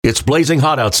It's blazing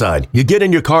hot outside. You get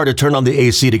in your car to turn on the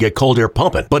AC to get cold air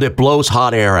pumping, but it blows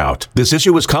hot air out. This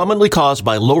issue is commonly caused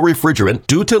by low refrigerant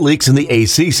due to leaks in the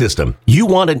AC system. You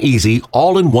want an easy,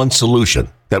 all-in-one solution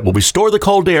that will restore the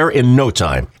cold air in no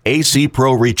time. AC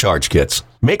Pro Recharge Kits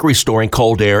make restoring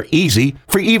cold air easy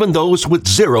for even those with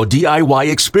zero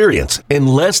DIY experience in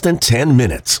less than 10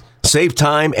 minutes. Save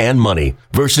time and money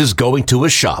versus going to a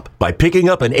shop by picking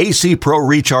up an AC Pro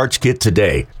Recharge Kit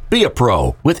today. Be a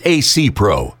pro with AC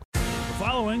Pro. The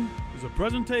following is a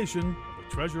presentation of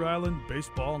the Treasure Island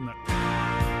Baseball Network.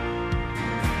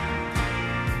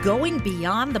 Going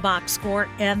beyond the box score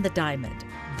and the diamond.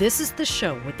 This is the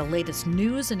show with the latest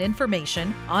news and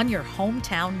information on your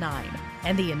hometown Nine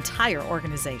and the entire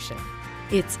organization.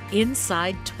 It's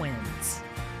Inside Twins.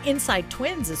 Inside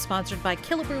Twins is sponsored by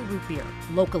Killebrew Root Beer,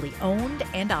 locally owned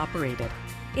and operated.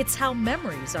 It's how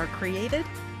memories are created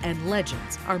and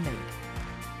legends are made.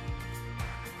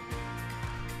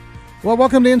 Well,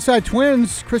 welcome to Inside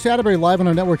Twins. Chris Atterbury live on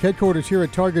our network headquarters here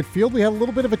at Target Field. We have a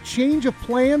little bit of a change of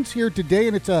plans here today,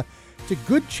 and it's a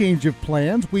good change of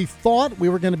plans. We thought we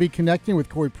were going to be connecting with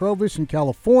Corey Provis in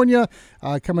California,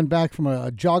 coming back from a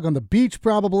jog on the beach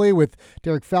probably with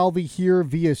Derek Falvey here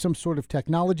via some sort of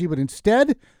technology, but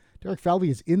instead, Derek Falvey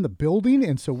is in the building,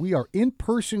 and so we are in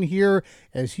person here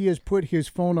as he has put his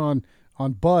phone on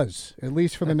buzz, at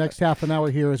least for the next half an hour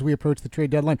here as we approach the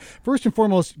trade deadline. First and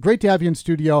foremost, great to have you in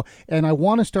studio, and I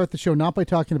want to start the show not by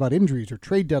talking about injuries or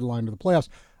trade deadline or the playoffs.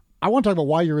 I want to talk about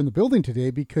why you're in the building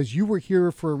today, because you were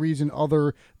here for a reason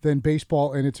other than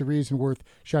baseball, and it's a reason worth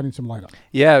shining some light on.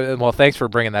 Yeah, well, thanks for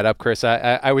bringing that up, Chris.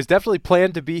 I was definitely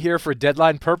planned to be here for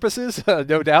deadline purposes,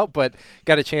 no doubt, but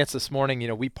got a chance this morning. You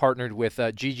know, we partnered with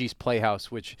Gigi's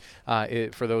Playhouse, which,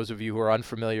 for those of you who are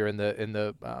unfamiliar in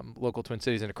the local Twin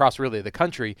Cities and across really the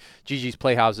country, Gigi's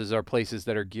Playhouses are places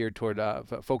that are geared toward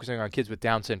focusing on kids with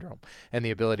Down syndrome and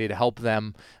the ability to help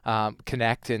them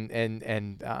connect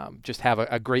and just have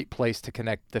a great place to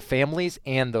connect the families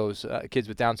and those kids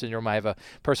with Down syndrome. I have a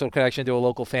personal connection to a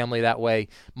local family that way.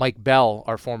 Mike Bell,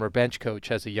 our former bench coach,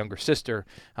 has a younger sister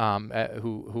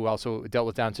who also dealt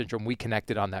with Down syndrome. We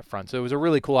connected on that front. So it was a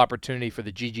really cool opportunity for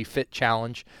the Gigi Fit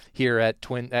Challenge here at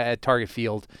Target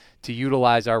Field to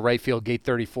utilize our right field gate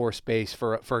 34 space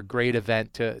for a great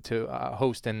event to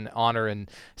host and honor and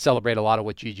celebrate a lot of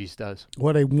what Gigi's does.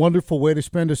 What a wonderful way to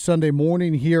spend a Sunday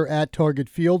morning here at Target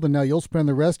Field, and now you'll spend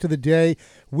the rest of the day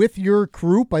with your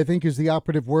group, I think is the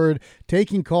operative word,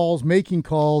 taking calls, making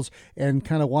calls, and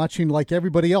kind of watching like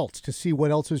everybody else to see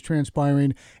what else is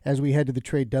transpiring as we head to the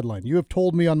trade deadline. You have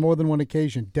told me on more than one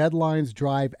occasion, deadlines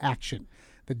drive action.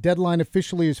 The deadline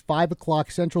officially is 5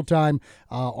 o'clock Central Time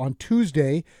on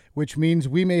Tuesday, which means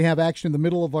we may have action in the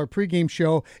middle of our pregame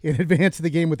show in advance of the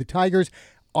game with the Tigers.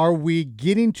 Are we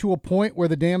getting to a point where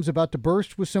the dam's about to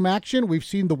burst with some action? We've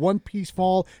seen the one piece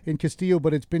fall in Castillo,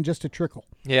 but it's been just a trickle.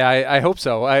 Yeah, I hope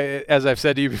so. As I've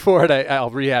said to you before, and I'll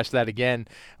rehash that again,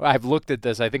 I've looked at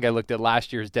this. I think I looked at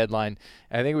last year's deadline.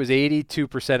 I think it was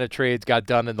 82% of trades got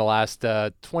done in the last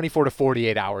 24 to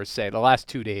 48 hours, say, the last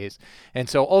 2 days. And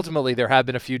so ultimately there have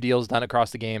been a few deals done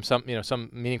across the game, some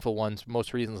meaningful ones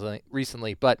most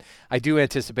recently. But I do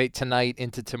anticipate tonight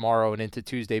into tomorrow and into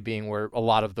Tuesday being where a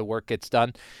lot of the work gets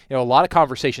done. You know, a lot of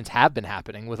conversations have been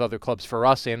happening with other clubs for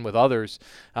us and with others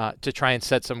to try and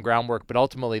set some groundwork, but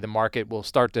ultimately the market will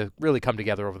start to really come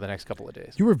together over the next couple of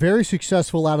days. You were very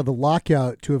successful out of the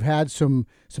lockout to have had some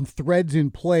threads in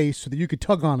place so that you could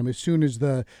tug on them as soon as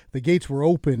the gates were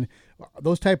open.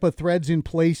 Those type of threads in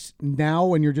place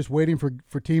now, and you're just waiting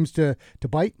for teams to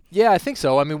bite? Yeah, I think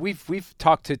so. I mean, we've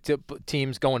talked to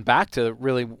teams going back to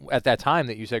really at that time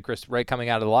that you said, Chris, right coming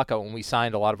out of the lockout when we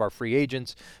signed a lot of our free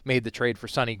agents, made the trade for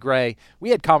Sonny Gray.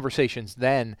 We had conversations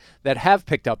then that have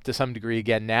picked up to some degree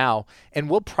again now, and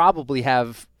we'll probably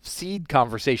have seed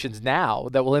conversations now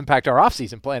that will impact our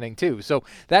offseason planning too. So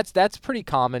that's pretty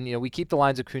common. You know, we keep the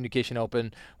lines of communication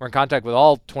open. We're in contact with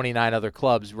all 29 other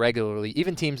clubs regularly,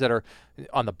 even teams that are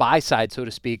on the buy side, so to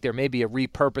speak. There may be a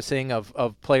repurposing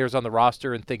of players on the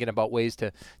roster and thinking about ways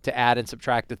to add and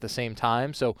subtract at the same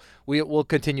time. So we'll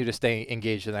continue to stay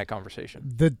engaged in that conversation.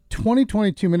 The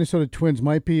 2022 Minnesota Twins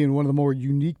might be in one of the more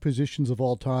unique positions of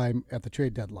all time at the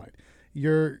trade deadline.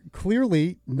 You're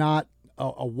clearly not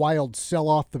a wild sell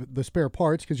off the spare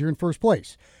parts because you're in first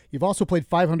place. You've also played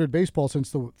 500 baseball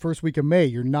since the first week of May.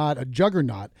 You're not a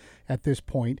juggernaut at this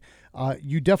point.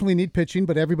 You definitely need pitching,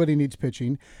 but everybody needs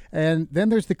pitching. And then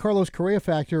there's the Carlos Correa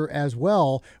factor as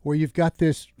well, where you've got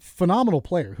this phenomenal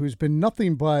player who's been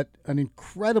nothing but an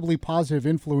incredibly positive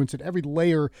influence at every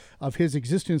layer of his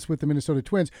existence with the Minnesota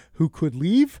Twins, who could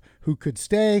leave, who could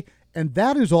stay, and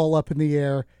that is all up in the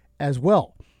air as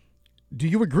well. Do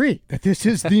you agree that this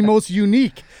is the most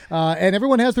unique? And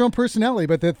everyone has their own personality,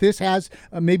 but that this has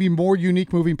maybe more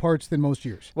unique moving parts than most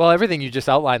years. Well, everything you just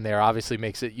outlined there obviously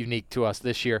makes it unique to us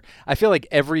this year. I feel like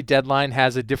every deadline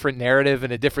has a different narrative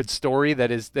and a different story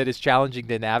that is challenging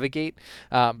to navigate.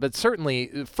 But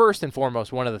certainly, first and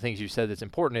foremost, one of the things you said that's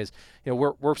important is,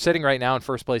 we're sitting right now in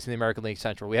first place in the American League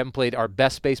Central. We haven't played our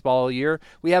best baseball all year.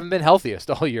 We haven't been healthiest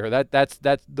all year.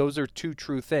 Those are two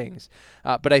true things.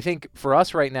 But I think for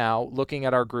us right now, looking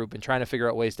at our group and trying to figure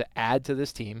out ways to add to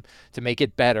this team to make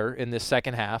it better in this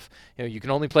second half. You can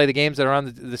only play the games that are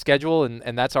on the schedule,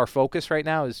 and that's our focus right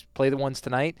now, is play the ones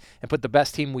tonight and put the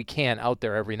best team we can out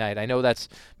there every night. I know that's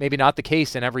maybe not the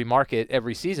case in every market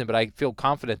every season, but I feel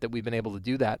confident that we've been able to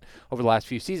do that over the last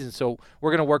few seasons. So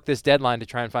we're going to work this deadline to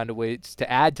try and find a way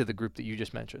to add to the group that you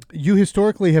just mentioned. You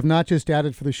historically have not just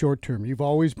added for the short term. You've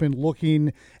always been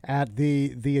looking at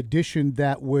the addition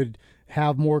that would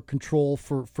have more control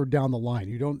for down the line.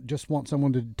 You don't just want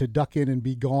someone to duck in and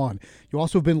be gone. You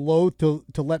also have been loath to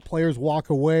let players walk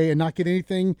away and not get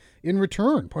anything in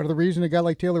return. Part of the reason a guy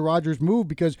like Taylor Rogers moved,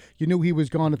 because you knew he was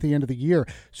gone at the end of the year.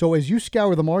 So as you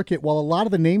scour the market, while a lot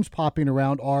of the names popping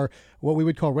around are what we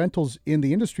would call rentals in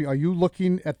the industry, are you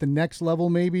looking at the next level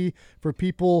maybe for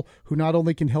people who not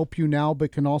only can help you now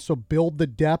but can also build the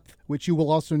depth, which you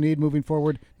will also need moving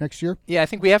forward next year? Yeah, I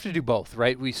think we have to do both,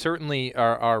 right? We certainly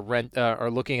are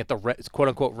looking at the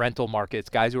quote-unquote rental markets,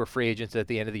 guys who are free agents at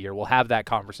the end of the year. We'll have that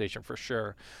conversation for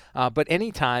sure. But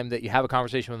any time that you have a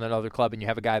conversation with another club and you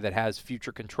have a guy that has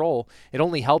future control, it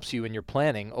only helps you in your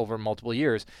planning over multiple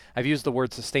years. I've used the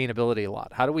word sustainability a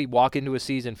lot. How do we walk into a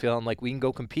season feeling like we can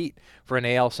go compete for an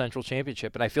AL Central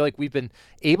championship? And I feel like we've been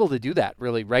able to do that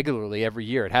really regularly every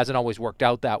year. It hasn't always worked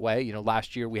out that way.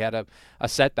 Last year we had a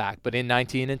setback, but in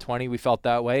 19 and 20 we felt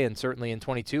that way, and certainly in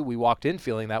 22 we walked in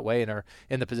feeling that way and are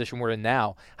in the position we're in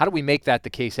now. How do we make that the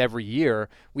case every year?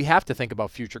 We have to think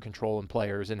about future control and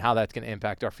players and how that's going to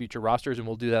impact our future rosters, and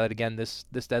we'll do that again this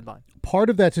deadline. Part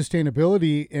of that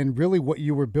sustainability, and really what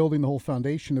you were building the whole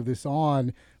foundation of this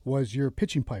on, was your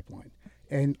pitching pipeline.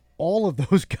 And all of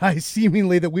those guys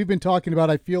seemingly that we've been talking about,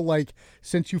 I feel like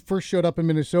since you first showed up in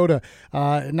Minnesota,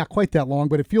 not quite that long,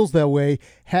 but it feels that way,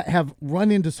 have run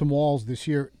into some walls this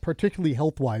year, particularly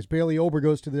health-wise. Bailey Ober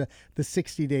goes to the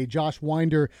 60-day. Josh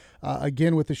Winder,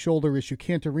 again with the shoulder issue.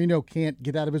 Cantorino can't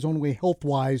get out of his own way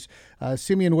health-wise.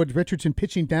 Simeon Woods Richardson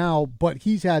pitching now, but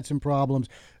he's had some problems.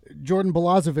 Jordan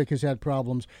Balazovic has had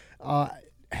problems.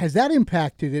 Has that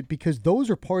impacted it? Because those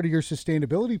are part of your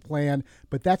sustainability plan,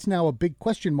 but that's now a big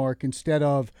question mark instead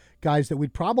of guys that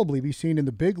we'd probably be seeing in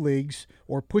the big leagues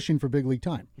or pushing for big league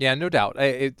time. Yeah, no doubt.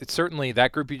 It's certainly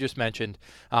that group you just mentioned,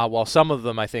 while some of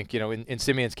them, I think, in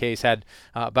Simeon's case, had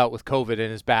a bout with COVID in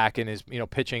his back and is,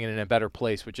 pitching in a better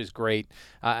place, which is great.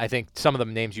 I think some of the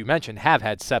names you mentioned have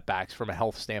had setbacks from a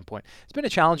health standpoint. It's been a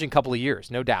challenging couple of years,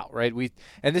 no doubt, right?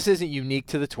 And this isn't unique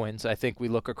to the Twins. I think we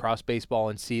look across baseball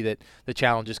and see that the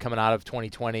challenges coming out of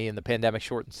 2020 and the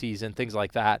pandemic-shortened season, things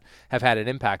like that, have had an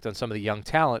impact on some of the young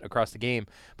talent across the game.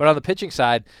 But on the pitching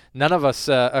side, none of us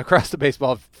across the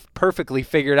baseball have perfectly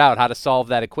figured out how to solve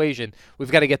that equation.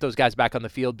 We've got to get those guys back on the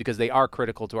field because they are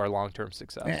critical to our long-term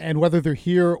success. And whether they're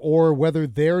here or whether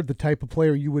they're the type of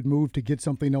player you would move to get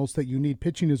something else that you need,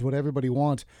 pitching is what everybody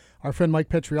wants. Our friend Mike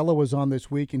Petriello was on this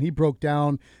week, and he broke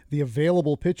down the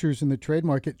available pitchers in the trade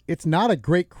market. It's not a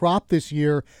great crop this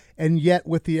year, and yet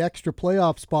with the extra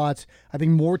playoff spots, I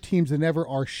think more teams than ever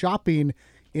are shopping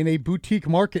in a boutique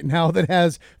market now that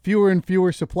has fewer and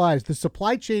fewer supplies. The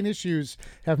supply chain issues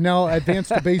have now advanced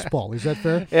to baseball. Is that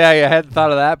fair? Yeah, I hadn't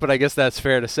thought of that, but I guess that's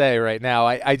fair to say right now.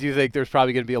 I do think there's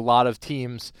probably going to be a lot of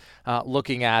teams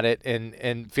looking at it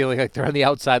and feeling like they're on the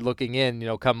outside looking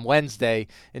in, come Wednesday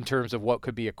in terms of what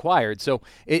could be acquired. So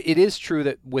it is true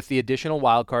that with the additional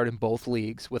wild card in both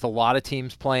leagues, with a lot of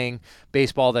teams playing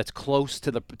baseball that's close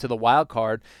to the wild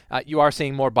card, you are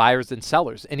seeing more buyers than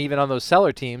sellers. And even on those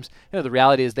seller teams, the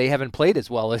reality is they haven't played as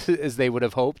well as they would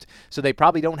have hoped, so they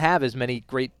probably don't have as many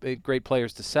great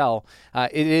players to sell.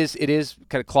 It is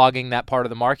kind of clogging that part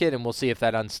of the market, and we'll see if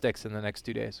that unsticks in the next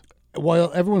 2 days.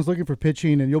 While everyone's looking for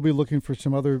pitching, and you'll be looking for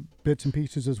some other bits and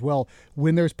pieces as well,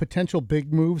 when there's potential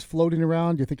big moves floating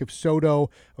around, you think of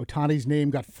Soto, Ohtani's name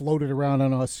got floated around. I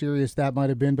don't know how serious that might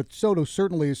have been, but Soto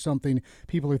certainly is something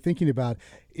people are thinking about.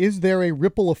 Is there a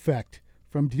ripple effect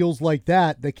from deals like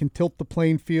that can tilt the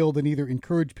playing field and either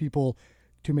encourage people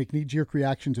to make knee-jerk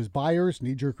reactions as buyers,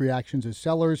 knee-jerk reactions as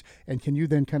sellers, and can you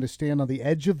then kind of stand on the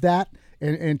edge of that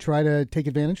and try to take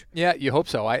advantage? Yeah, you hope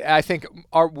so. I think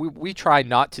we try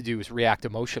not to do is react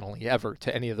emotionally ever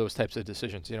to any of those types of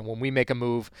decisions. When we make a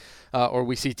move or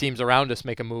we see teams around us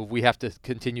make a move, we have to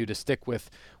continue to stick with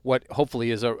what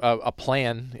hopefully is a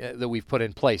plan that we've put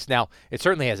in place. Now, it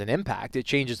certainly has an impact. It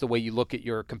changes the way you look at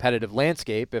your competitive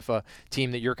landscape if a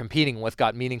team that you're competing with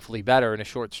got meaningfully better in a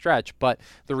short stretch. But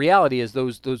the reality is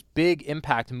those big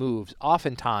impact moves,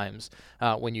 oftentimes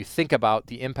when you think about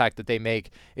the impact that they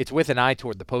make, it's with an eye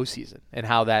toward the postseason and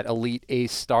how that elite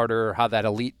ace starter, how that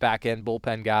elite back-end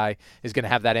bullpen guy is going to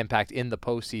have that impact in the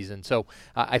postseason. So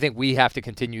I think we have to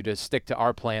continue to stick to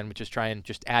our plan, which is try and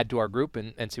just add to our group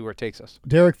and see where it takes us.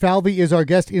 Derek Falvey is our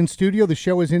guest in studio. The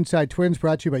show is Inside Twins,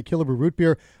 brought to you by Killebrew Root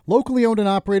Beer. Locally owned and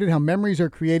operated, how memories are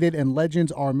created and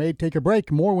legends are made. Take a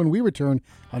break. More when we return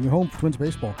on your home for Twins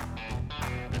baseball.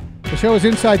 The show is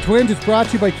Inside Twins. It's brought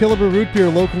to you by Killebrew Root Beer.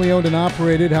 Locally owned and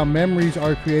operated, how memories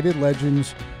are created,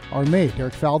 legends are made.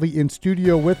 Derek Falvey in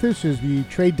studio with us as the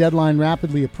trade deadline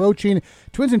rapidly approaching.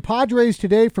 Twins and Padres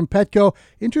today from Petco.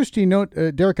 Interesting note,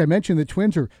 Derek, I mentioned the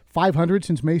Twins are 500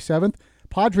 since May 7th.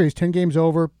 Padres 10 games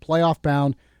over, playoff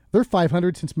bound. They're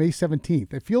 500 since May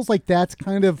 17th. It feels like that's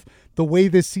kind of the way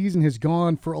this season has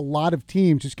gone for a lot of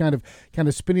teams, just kind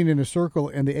of spinning in a circle,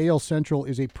 and the AL Central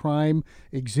is a prime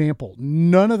example.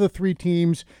 None of the three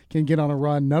teams can get on a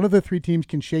run. None of the three teams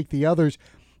can shake the others.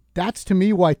 That's, to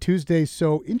me, why Tuesday's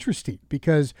so interesting,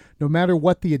 because no matter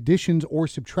what the additions or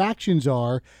subtractions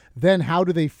are, then how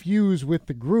do they fuse with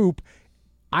the group?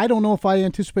 I don't know if I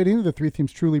anticipate any of the three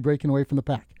teams truly breaking away from the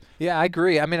pack. Yeah, I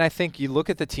agree. I mean, I think you look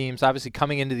at the teams, obviously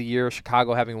coming into the year,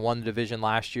 Chicago having won the division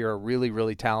last year, a really,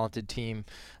 really talented team,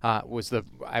 was the,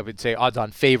 I would say, odds-on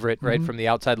favorite, right, from the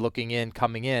outside looking in,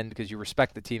 coming in, because you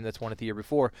respect the team that's won it the year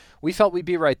before. We felt we'd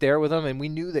be right there with them, and we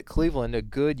knew that Cleveland, a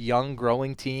good, young,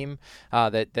 growing team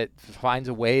that finds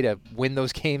a way to win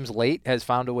those games late, has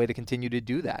found a way to continue to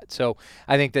do that. So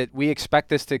I think that we expect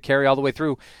this to carry all the way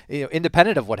through,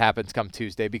 independent of what happens come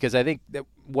Tuesday, because I think that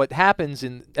what happens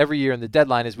in every year in the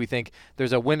deadline is we think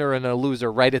there's a winner and a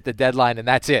loser right at the deadline, and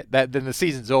that's it. Then the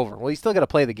season's over. Well, you still got to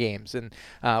play the games, and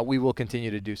we will continue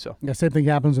to do so. Yeah, same thing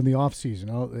happens in the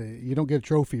offseason. You don't get a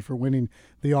trophy for winning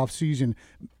the offseason.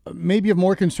 Maybe of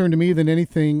more concern to me than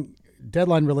anything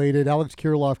deadline-related, Alex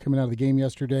Kirilloff coming out of the game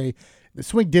yesterday. The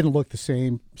swing didn't look the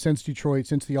same since Detroit,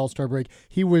 since the All-Star break.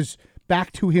 He was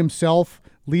back to himself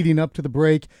leading up to the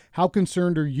break. How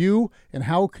concerned are you, and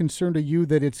how concerned are you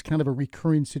that it's kind of a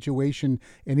recurring situation?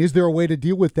 And is there a way to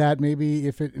deal with that, maybe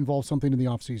if it involves something in the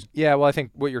offseason? Yeah, well, I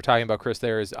think what you're talking about, Chris,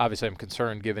 there is obviously I'm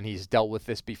concerned given he's dealt with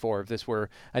this before. If this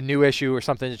were a new issue or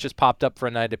something that's just popped up for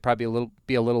a night, I'd probably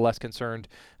be a little less concerned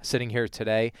sitting here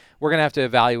today. We're going to have to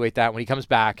evaluate that when he comes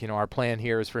back. Our plan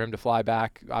here is for him to fly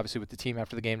back, obviously with the team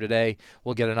after the game today.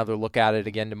 We'll get another look at it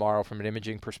again tomorrow from an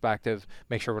imaging perspective,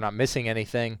 make sure we're not missing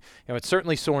anything. It's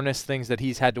certainly soreness, things that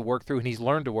he's had to work through and he's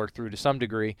learned to work through to some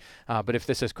degree. But if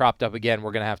this has cropped up again,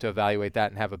 we're going to have to evaluate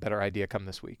that and have a better idea come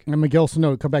this week. And Miguel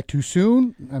Sano, come back too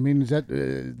soon? I mean, is that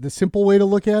the simple way to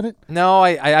look at it? No,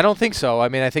 I don't think so. I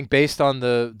mean, I think based on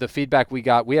the feedback we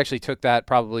got, we actually took that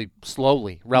probably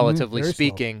slowly, relatively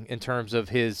speaking, in terms of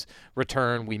his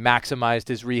return. We maximized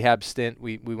his rehab stint.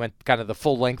 We went kind of the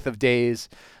full length of days.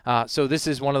 So this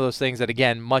is one of those things that,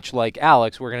 again, much like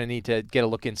Alex, we're going to need to get a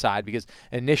look inside, because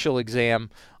initial exam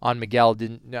on Miguel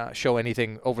didn't show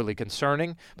anything overly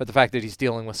concerning, but the fact that he's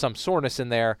dealing with some soreness in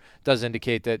there does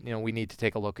indicate that we need to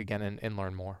take a look again and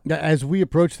learn more. As we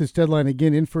approach this deadline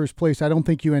again in first place, I don't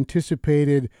think you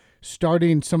anticipated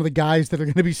starting some of the guys that are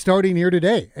going to be starting here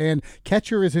today. And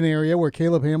catcher is an area where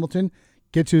Caleb Hamilton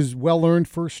gets his well-earned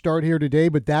first start here today,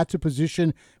 but that's a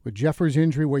position with Jeffers'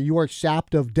 injury where you are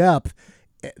sapped of depth.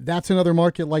 That's another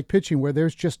market like pitching where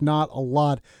there's just not a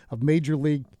lot of major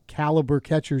league caliber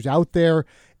catchers out there.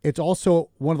 It's also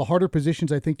one of the harder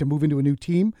positions, I think, to move into a new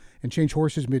team and change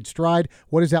horses mid-stride.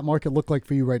 What does that market look like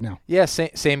for you right now? Yeah,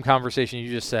 same conversation you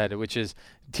just said, which is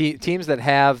teams that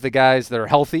have the guys that are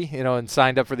healthy, and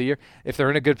signed up for the year, if they're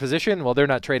in a good position, well, they're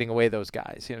not trading away those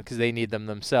guys, because they need them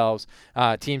themselves.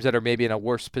 Teams that are maybe in a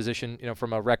worse position,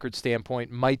 from a record standpoint,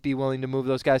 might be willing to move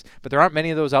those guys, but there aren't many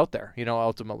of those out there,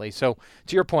 ultimately. So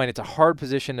to your point, it's a hard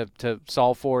position to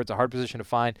solve for. It's a hard position to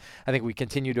find. I think we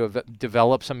continue to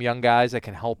develop some young guys that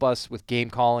can help us with game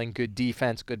calling, good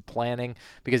defense, good planning,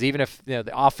 because even if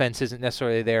the offense isn't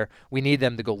necessarily there, we need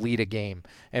them to go lead a game.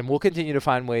 And we'll continue to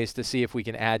find ways to see if we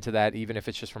can add to that, even if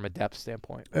it's just from a depth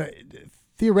standpoint.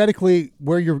 Theoretically,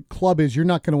 where your club is, you're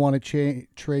not going to want to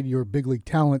trade your big league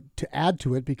talent to add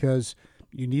to it because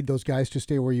you need those guys to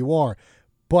stay where you are.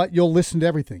 but you'll listen to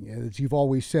everything. As you've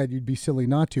always said, you'd be silly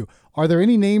not to. Are there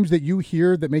any names that you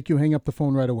hear that make you hang up the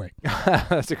phone right away?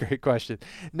 That's a great question.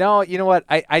 No, you know what?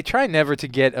 I try never to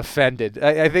get offended.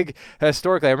 I think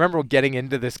historically, I remember getting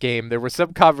into this game, there were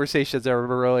some conversations I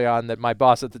remember early on that my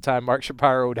boss at the time, Mark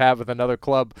Shapiro, would have with another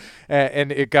club,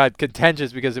 and it got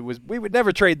contentious because we would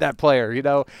never trade that player.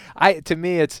 To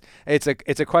me, it's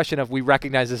a question of, we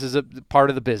recognize this is a part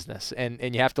of the business,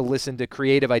 and you have to listen to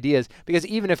creative ideas, because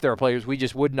even if there are players we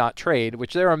just would not trade,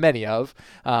 which there are many of,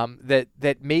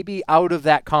 that maybe out of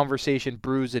that conversation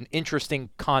brews an interesting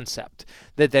concept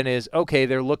that then is, okay,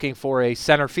 they're looking for a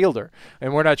center fielder,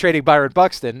 and we're not trading Byron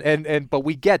Buxton, but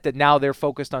we get that now they're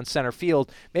focused on center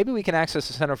field. Maybe we can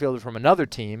access a center fielder from another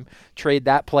team, trade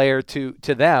that player to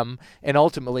them, and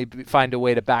ultimately find a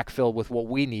way to backfill with what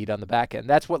we need on the back end.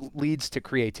 That's what leads to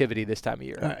creativity this time of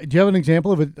year. Do you have an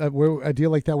example of where a deal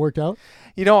like that worked out?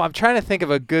 I'm trying to think of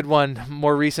a good one,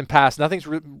 more recent past. Nothing's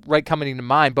right coming to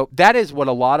mind, but that is what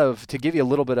to give you a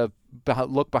little bit of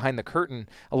look behind the curtain,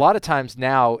 a lot of times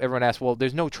now everyone asks, well,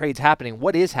 there's no trades happening.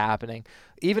 What is happening?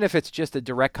 Even if it's just a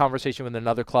direct conversation with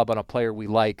another club on a player we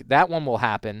like, that one will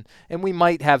happen, and we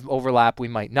might have overlap, we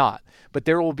might not. But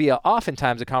there will be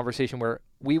oftentimes a conversation where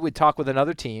we would talk with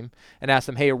another team and ask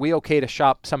them, hey, are we okay to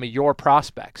shop some of your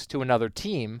prospects to another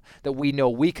team that we know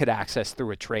we could access through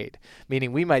a trade?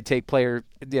 Meaning we might take a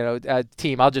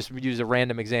team, I'll just use a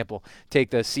random example,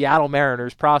 take the Seattle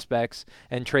Mariners prospects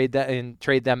and trade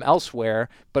them elsewhere,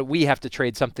 but we have to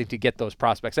trade something to get those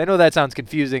prospects. I know that sounds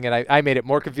confusing, and I made it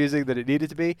more confusing than it needed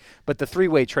to be, but the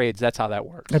three-way trades, that's how that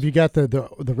works. Have you got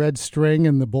the red string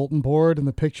and the bulletin board and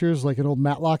the pictures, like an old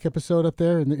Matlock episode up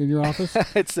there in your office?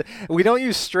 We don't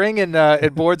use string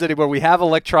and boards anymore. We have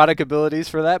electronic abilities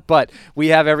for that, but we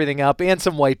have everything up and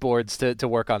some whiteboards to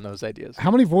work on those ideas.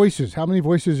 How many voices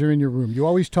are in your room? You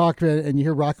always talk, and you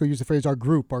hear Rocco use the phrase, our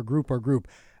group.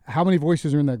 How many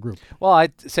voices are in that group? Well,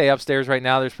 I'd say upstairs right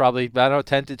now there's probably,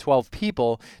 10 to 12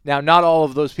 people. Now, not all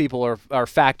of those people are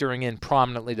factoring in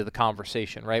prominently to the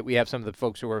conversation, right? We have some of the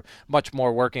folks who are much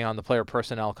more working on the player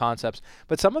personnel concepts,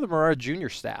 but some of them are our junior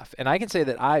staff. And I can say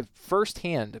that I've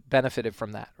firsthand benefited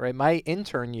from that, right? My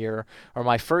intern year, or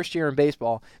my first year in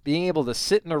baseball, being able to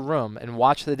sit in a room and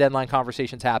watch the deadline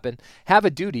conversations happen, have a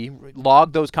duty,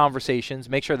 log those conversations,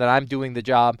 make sure that I'm doing the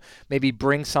job, maybe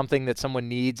bring something that someone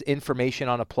needs, information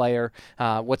on a player,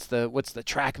 what's the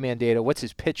TrackMan data, what's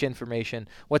his pitch information,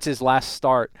 what's his last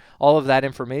start. All of that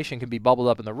information can be bubbled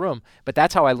up in the room, but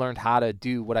that's how I learned how to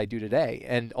do what I do today,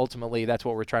 and ultimately that's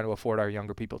what we're trying to afford our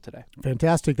younger people today.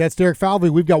 Fantastic. That's Derek Falvey.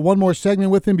 We've got one more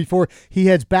segment with him before he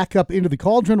heads back up into the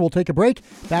cauldron. We'll take a break.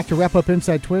 Back to wrap up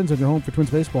Inside Twins on your home for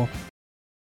Twins baseball.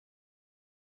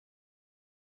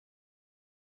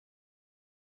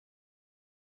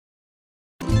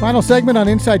 Final segment on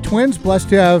Inside Twins. Blessed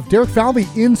to have Derek Falvey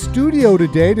in studio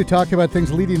today to talk about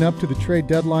things leading up to the trade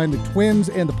deadline. The Twins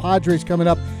and the Padres coming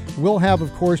up. We'll have,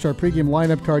 of course, our pregame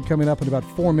lineup card coming up in about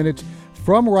 4 minutes.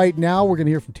 From right now, we're going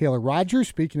to hear from Taylor Rogers,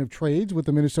 speaking of trades with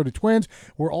the Minnesota Twins.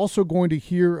 We're also going to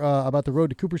hear about the road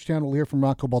to Cooperstown. We'll hear from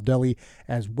Rocco Baldelli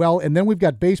as well. And then we've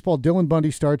got baseball. Dylan Bundy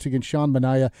starts against Sean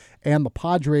Manaea and the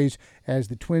Padres as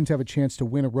the Twins have a chance to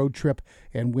win a road trip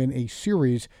and win a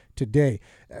series today.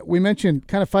 We mentioned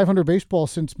kind of 500 baseball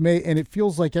since May, and it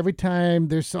feels like every time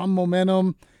there's some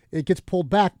momentum, it gets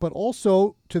pulled back. But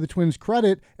also, to the Twins'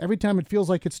 credit, every time it feels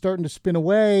like it's starting to spin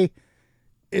away,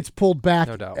 it's pulled back.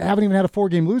 No doubt. I haven't even had a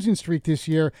 4-game losing streak this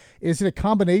year. Is it a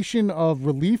combination of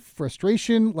relief,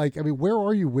 frustration? Where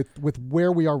are you with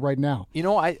where we are right now?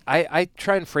 I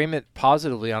try and frame it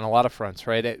positively on a lot of fronts,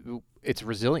 right? It's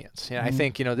resilience. I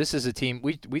think, this is a team,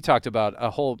 we talked about a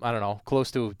whole,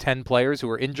 close to 10 players who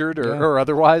are injured or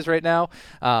otherwise right now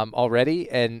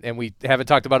already. And we haven't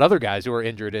talked about other guys who are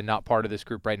injured and not part of this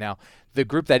group right now. The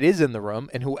group that is in the room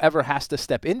and whoever has to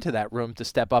step into that room to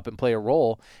step up and play a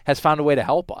role has found a way to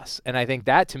help us. And I think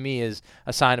that to me is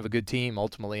a sign of a good team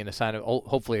ultimately, and a sign of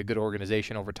hopefully a good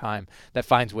organization over time that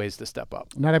finds ways to step up.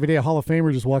 Not every day a Hall of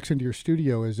Famer just walks into your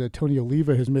studio, as Tony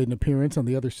Oliva has made an appearance on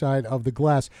the other side of the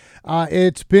glass.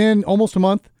 It's been almost a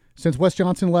month since Wes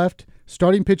Johnson left.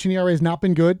 Starting pitching ERA has not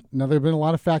been good. Now, there have been a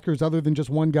lot of factors other than just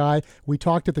one guy. We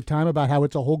talked at the time about how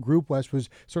it's a whole group. Wes was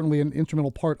certainly an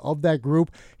instrumental part of that group.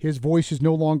 His voice is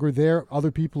no longer there. Other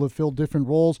people have filled different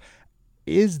roles.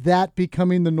 Is that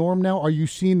becoming the norm now? Are you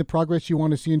seeing the progress you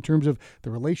want to see in terms of the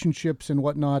relationships and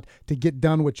whatnot to get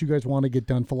done what you guys want to get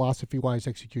done philosophy-wise,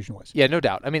 execution-wise? Yeah, no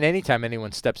doubt. I mean, anytime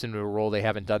anyone steps into a role they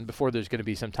haven't done before, there's going to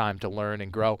be some time to learn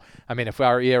and grow. I mean, if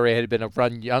our ERA had been a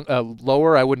run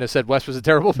lower, I wouldn't have said Wes was a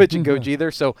terrible pitching coach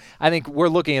either. So I think we're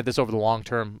looking at this over the long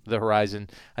term, the horizon.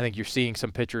 I think you're seeing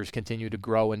some pitchers continue to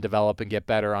grow and develop and get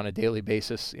better on a daily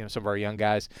basis, some of our young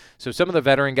guys. So some of the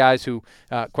veteran guys who,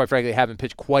 quite frankly, haven't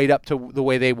pitched quite up to the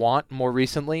way they want more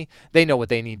recently, they know what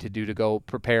they need to do to go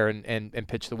prepare and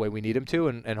pitch the way we need them to,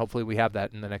 and hopefully we have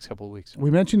that in the next couple of weeks.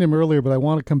 We mentioned him earlier, but I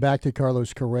want to come back to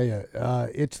Carlos Correa.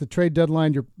 It's the trade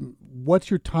deadline. What's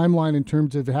your timeline in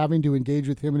terms of having to engage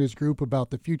with him and his group about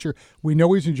the future? We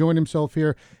know he's enjoying himself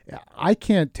here. I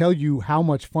can't tell you how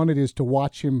much fun it is to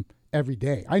watch him every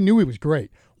day. I knew he was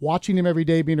great. Watching him every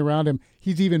day, being around him,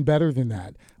 he's even better than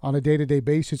that on a day-to-day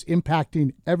basis,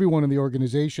 impacting everyone in the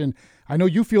organization. I know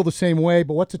you feel the same way,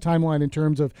 but what's the timeline in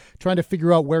terms of trying to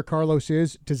figure out where Carlos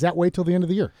is? Does that wait till the end of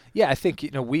the year? Yeah, I think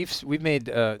we've made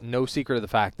no secret of the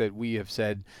fact that we have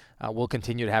said we'll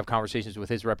continue to have conversations with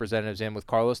his representatives and with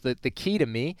Carlos. The key to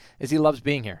me is he loves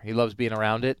being here. He loves being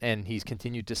around it, and he's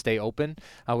continued to stay open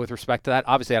with respect to that.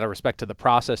 Obviously, out of respect to the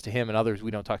process, to him and others, we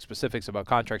don't talk specifics about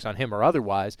contracts on him or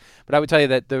otherwise. But I would tell you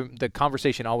that the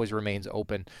conversation always remains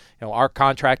open. Our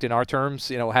contract in our terms,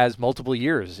 has multiple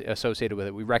years associated with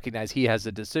it. We recognize he has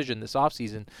the decision this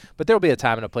offseason, but there'll be a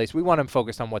time and a place. We want him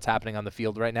focused on what's happening on the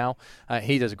field right now.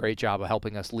 He does a great job of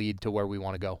helping us lead to where we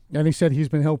want to go. And he said he's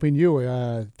been helping you.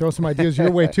 Throw some ideas your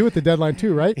way too at the deadline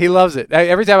too, right? He loves it.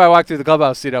 Every time I walk through the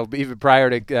clubhouse, even prior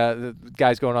to the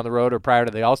guys going on the road or prior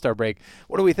to the All-Star break,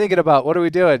 what are we thinking about? What are we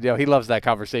doing? He loves that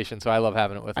conversation, so I love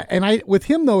having it with him. And with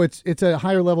him though, it's a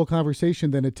higher level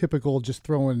conversation than a typical just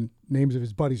throwing names of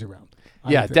his buddies around.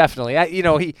 Yeah,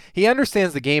 definitely. He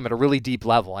understands the game at a really deep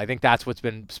level. I think that's what's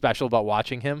been special about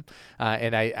watching him,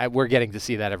 and we're getting to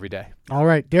see that every day. All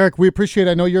right, Derek, we appreciate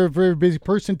it. I know you're a very busy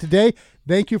person today.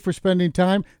 Thank you for spending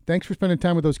time. Thanks for spending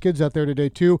time with those kids out there today,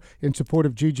 too, in support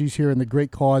of Gigi's here and the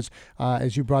great cause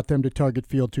as you brought them to Target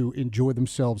Field to enjoy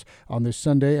themselves on this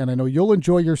Sunday. And I know you'll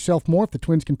enjoy yourself more if the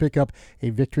Twins can pick up a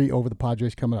victory over the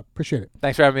Padres coming up. Appreciate it.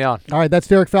 Thanks for having me on. All right, that's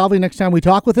Derek Falvey. Next time we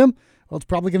talk with him, well, it's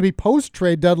probably going to be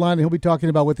post-trade deadline, and he'll be talking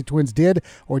about what the Twins did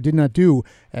or did not do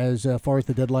as far as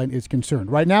the deadline is concerned.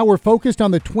 Right now, we're focused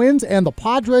on the Twins and the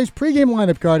Padres pregame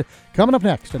lineup card coming up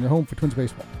next on your home for Twins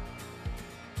baseball.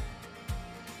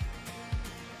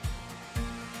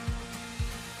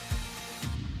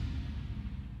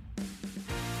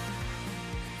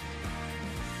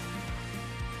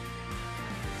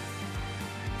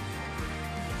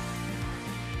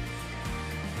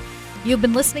 You've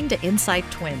been listening to Inside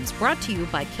Twins, brought to you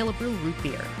by Killebrew Root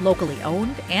Beer, locally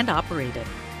owned and operated.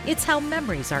 It's how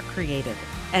memories are created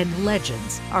and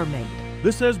legends are made.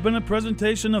 This has been a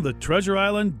presentation of the Treasure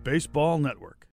Island Baseball Network.